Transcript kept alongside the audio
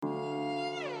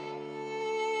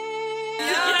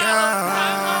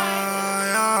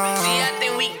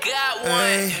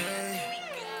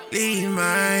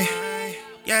man.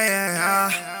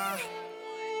 Yeah.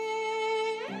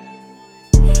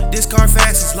 This car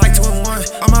fast, it's like 2 in 1.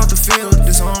 I'm out the field,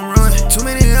 this home run. Too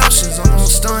many options, I'm on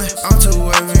stun. I'm too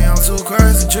wavy, I'm too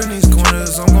crazy. Trip these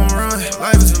corners, I'm gon' run.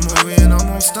 Life is a movie and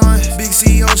I'm on stun. Big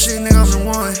CEO shit, nigga, I'm the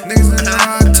one. Niggas in the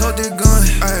eye, I told that gun.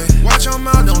 Ayy, watch your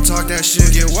mouth, don't talk that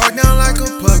shit. Get walked down like a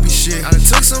puppy shit. I done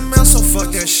took some else, so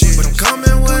fuck that shit. But I'm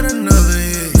coming with another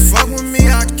hit. Fuck with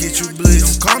me, I get you blitz.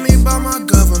 Don't call me by my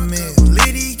government.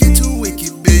 Liddy, get too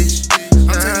wicked, bitch.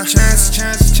 I'm taking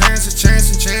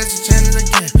chances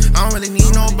again. I don't really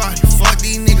need nobody. Fuck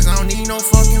these niggas, I don't need no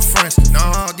fucking friends.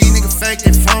 Nah, these niggas fake,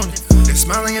 they